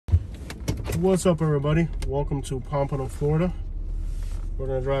What's up, everybody? Welcome to Pompano, Florida. We're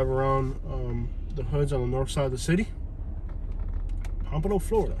gonna drive around the hoods on the north side of the city. Pompano,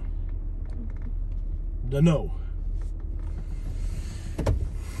 Florida.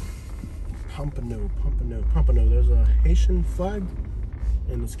 Pompano. There's a Haitian flag,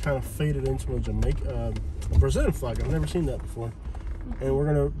 and it's kind of faded into a Brazilian flag. I've never seen that before. And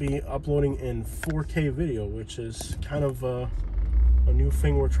we're gonna be uploading in 4K video, which is kind of a new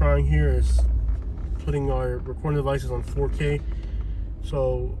thing we're trying here, is putting our recording devices on 4K.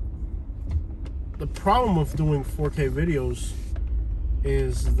 So the problem with doing 4K videos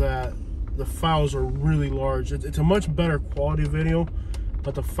is that the files are really large. It's a much better quality video,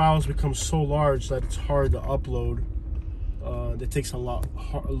 but the files become so large that it's hard to upload. It takes a lot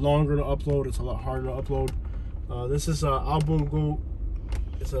longer to upload. It's a lot harder to upload. This is Albungo.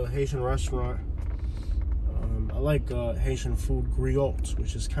 It's a Haitian restaurant. I like Haitian food, griots,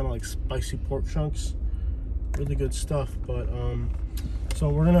 which is kind of like spicy pork chunks. Really good stuff. But so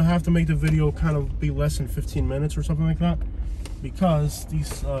we're gonna have to make the video kind of be less than 15 minutes or something like that, because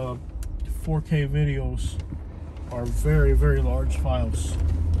these 4K videos are very, very large files.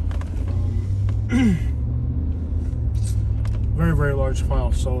 Very, very large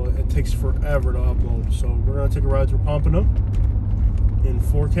files, so it takes forever to upload. So we're gonna take a ride through Pompano in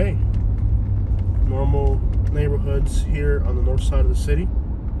 4K. Normal neighborhoods here on the north side of the city.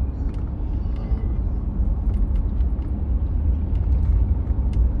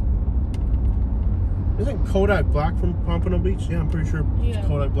 Isn't Kodak Black from Pompano Beach? Yeah, I'm pretty sure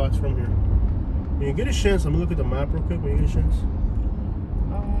Kodak Black's from here. When you get a chance, let me look at the map real quick when you get a chance.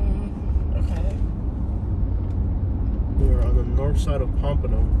 Okay. We're on the north side of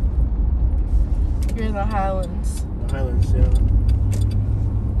Pompano. You're in the Highlands. The Highlands, yeah.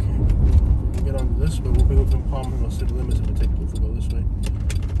 Okay, we can get on this way. We'll be within Pompano city limits if we go this way.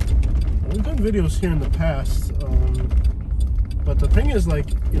 We've done videos here in the past, but the thing is, like,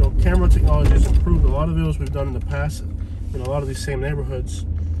 you know, camera technology has improved. A lot of videos we've done in the past in a lot of these same neighborhoods,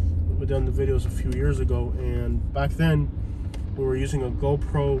 we've done the videos a few years ago, and back then we were using a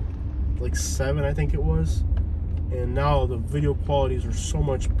GoPro like 7, I think it was, and now the video qualities are so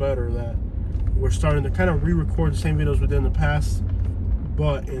much better that we're starting to kind of re-record the same videos we did in the past,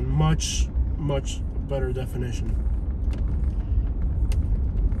 but in much, much better definition.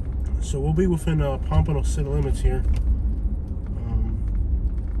 So we'll be within Pompano city limits here.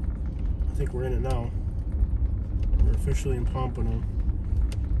 I think we're in it now. We're officially in Pompano.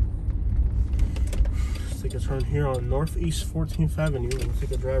 Let's take a turn here on Northeast 14th Avenue, and we'll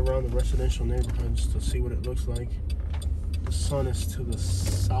take a drive around the residential neighborhoods to see what it looks like. The sun is to the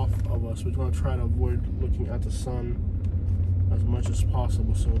south of us. We want to try to avoid looking at the sun as much as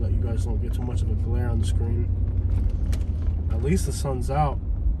possible so that you guys don't get too much of a glare on the screen. At least the sun's out.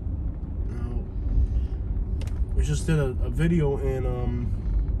 Now, we just did a video in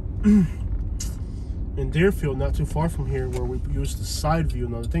Deerfield, not too far from here, where we used the side view.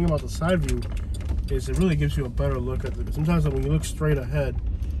 Now the thing about the side view is it really gives you a better look at it. Sometimes when you look straight ahead,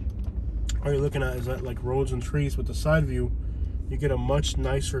 all you're looking at is like roads and trees. With the side view, you get a much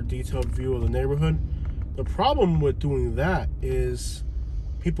nicer detailed view of the neighborhood. The problem with doing that is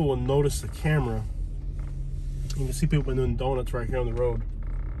people will notice the camera. You can see people doing donuts right here on the road.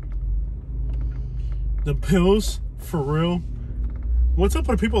 The bills, for real. What's up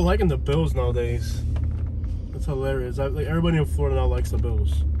with people liking the bills nowadays? That's hilarious. Like, everybody in Florida now likes the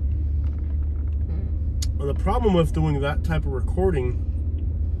bills. Well, the problem with doing that type of recording,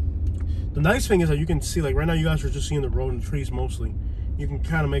 the nice thing is that you can see, like right now you guys are just seeing the road and trees mostly. You can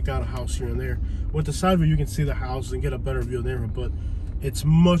kind of make out a house here and there. With the side view, you can see the houses and get a better view of the neighborhood, but it's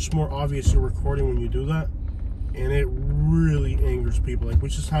much more obvious you're recording when you do that, and it really angers people. Like we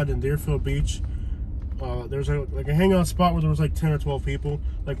just had in Deerfield Beach, there's like a hangout spot where there was like 10 or 12 people.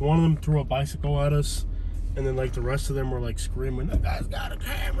 Like one of them threw a bicycle at us, and then like the rest of them were like screaming, "That guy's got a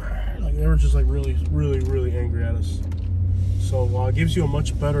camera!" Like they were just like really, really, really angry at us. So it gives you a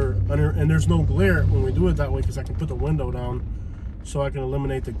much better, and there's no glare when we do it that way, because I can put the window down so I can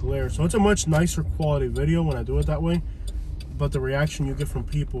eliminate the glare. So it's a much nicer quality video when I do it that way, but the reaction you get from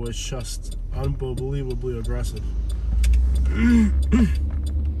people is just unbelievably aggressive. You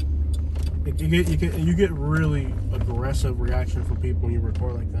get really aggressive reaction from people when you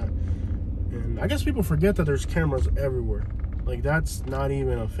record like that. And I guess people forget that there's cameras everywhere. Like that's not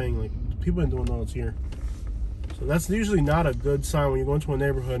even a thing. Like people ain't doing donuts here. So that's usually not a good sign when you go into a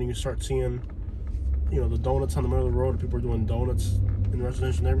neighborhood and you start seeing, you know, the donuts on the middle of the road, people are doing donuts in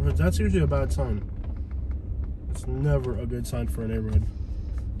residential neighborhoods. That's usually a bad sign. It's never a good sign for a neighborhood.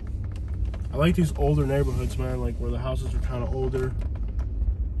 I like these older neighborhoods, man, like where the houses are kind of older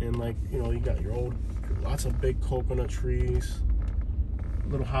And like, you know, you got lots of big coconut trees,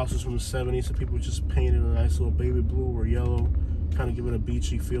 little houses from the 70s that people just painted a nice little baby blue or yellow, kind of give it a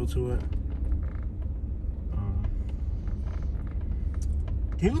beachy feel to it.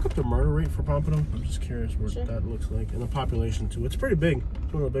 Can you look up the murder rate for Pompano? I'm just curious what that looks like. And the population too. It's pretty big.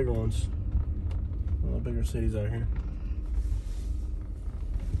 It's one of the bigger ones. One of the bigger cities out here.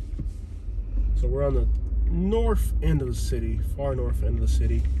 So we're on the north end of the city, far north end of the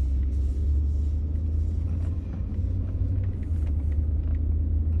city.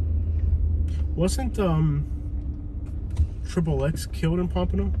 Wasn't Triple X killed in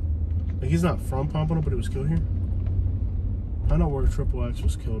Pompano? Like, he's not from Pompano, but he was killed here. I know where Triple X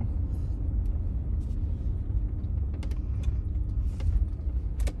was killed.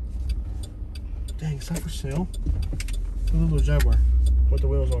 Dang, is that for sale? Look at the little Jaguar with the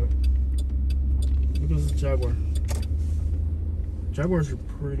wheels on it. Look at this Jaguar. Jaguars are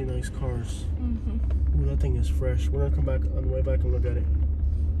pretty nice cars. Ooh, that thing is fresh. We're gonna come back on the way back and look at it.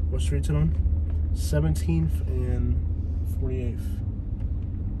 What street's it on? 17th and 48th.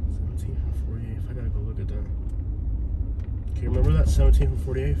 17th and 48th. I gotta go look at that. Okay, remember that 17th and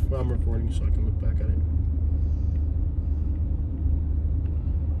 48th? Well, I'm recording so I can look back at it.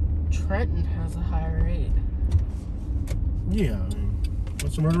 Trenton has a higher rate. Yeah, I mean,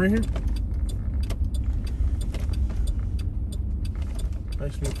 what's the murder right here?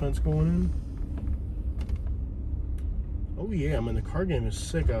 Nice new fence going in. Oh yeah, man, the car game is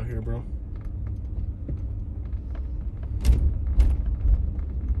sick out here, bro.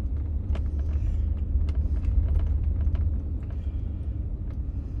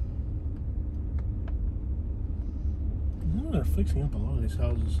 They're fixing up a lot of these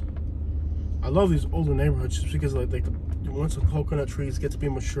houses. I love these older neighborhoods just because once the coconut trees get to be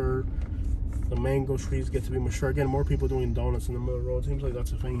mature, the mango trees get to be mature. Again, more people doing donuts in the middle of the road. Seems like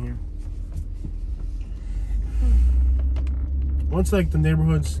that's a thing here. Once like the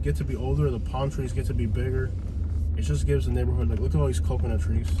neighborhoods get to be older, the palm trees get to be bigger, it just gives the neighborhood, like, look at all these coconut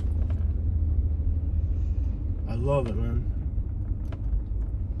trees. I love it, man.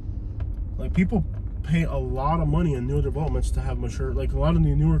 Like, people pay a lot of money in new developments to have mature, like a lot of the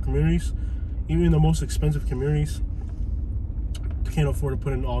newer communities, even the most expensive communities, can't afford to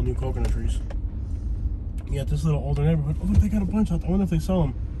put in all new coconut trees. Yeah, this little older neighborhood. Oh, look, they got a bunch out there. I wonder if they sell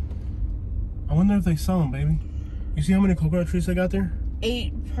them. I wonder if they sell them, baby. You see how many coconut trees they got there?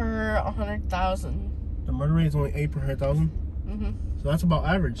 8 per 100,000. The murder rate is only 8 per 100,000. So that's about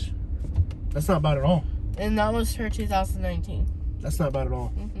average. That's not bad at all. And that was for 2019. That's not bad at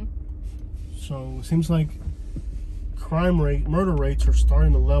all. So it seems like murder rates are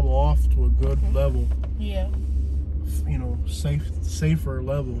starting to level off to a good level. Yeah. You know, safer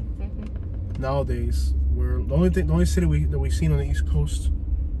level nowadays. Where the only city that we've seen on the East Coast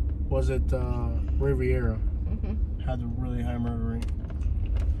was at Riviera. Had a really high murder rate.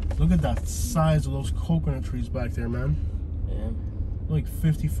 Look at that size of those coconut trees back there, man. Yeah. Like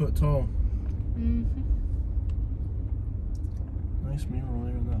 50 foot tall. Nice mural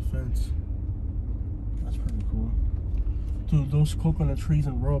there on that fence. That's pretty cool. Dude, those coconut trees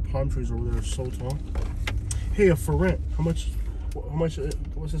and royal palm trees over there are so tall. Hey, for rent, how much,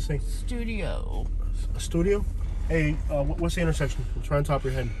 what's it say? Studio. A studio? Hey, what's the intersection? It's right on top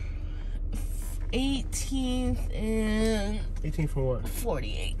of your head. 18th and 18th and what?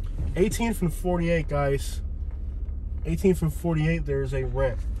 48. 18th and 48, guys. 18th and 48, there's a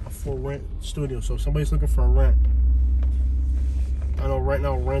for rent studio. So if somebody's looking for a rent, I know right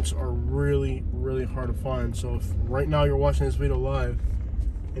now rents are really, really hard to find. So if right now you're watching this video live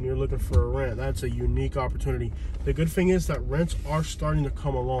and you're looking for a rent, that's a unique opportunity. The good thing is that rents are starting to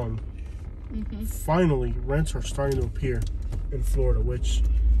come along. Finally, rents are starting to appear in Florida, which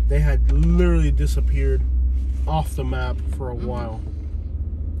they had literally disappeared off the map for a while.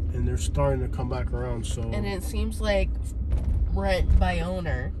 And they're starting to come back around. So, and it seems like rent by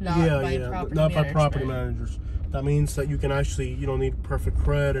owner, not by property managers. That means that you can actually, you don't need perfect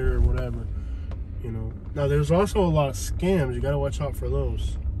credit or whatever, you know. Now, there's also a lot of scams. You got to watch out for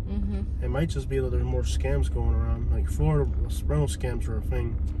those. It might just be that there's more scams going around. Like, Florida rental scams are a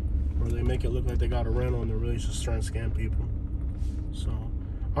thing, where they make it look like they got a rental and they're really just trying to scam people. So,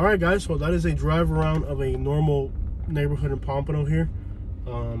 all right, guys. So that is a drive around of a normal neighborhood in Pompano here.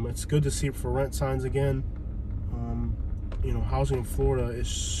 It's good to see for rent signs again. You know, housing in Florida is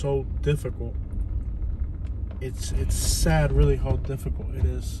so difficult. It's sad, really, how difficult it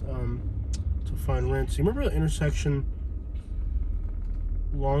is to find rents. You remember the intersection,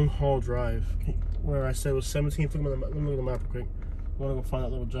 Long Haul Drive, where I said it was 17th? Let me look at the map real quick. I want to go find that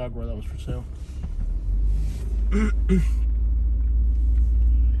little Jaguar that was for sale.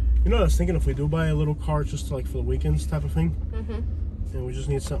 You know what I was thinking? If we do buy a little car just to, like for the weekends type of thing, and we just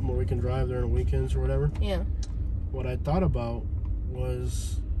need something where we can drive during the weekends or whatever. Yeah. What I thought about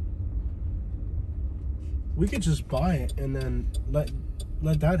was we could just buy it and then let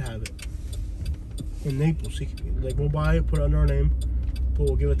Dad have it in Naples. Like we'll buy it, put it under our name, but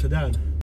we'll give it to Dad.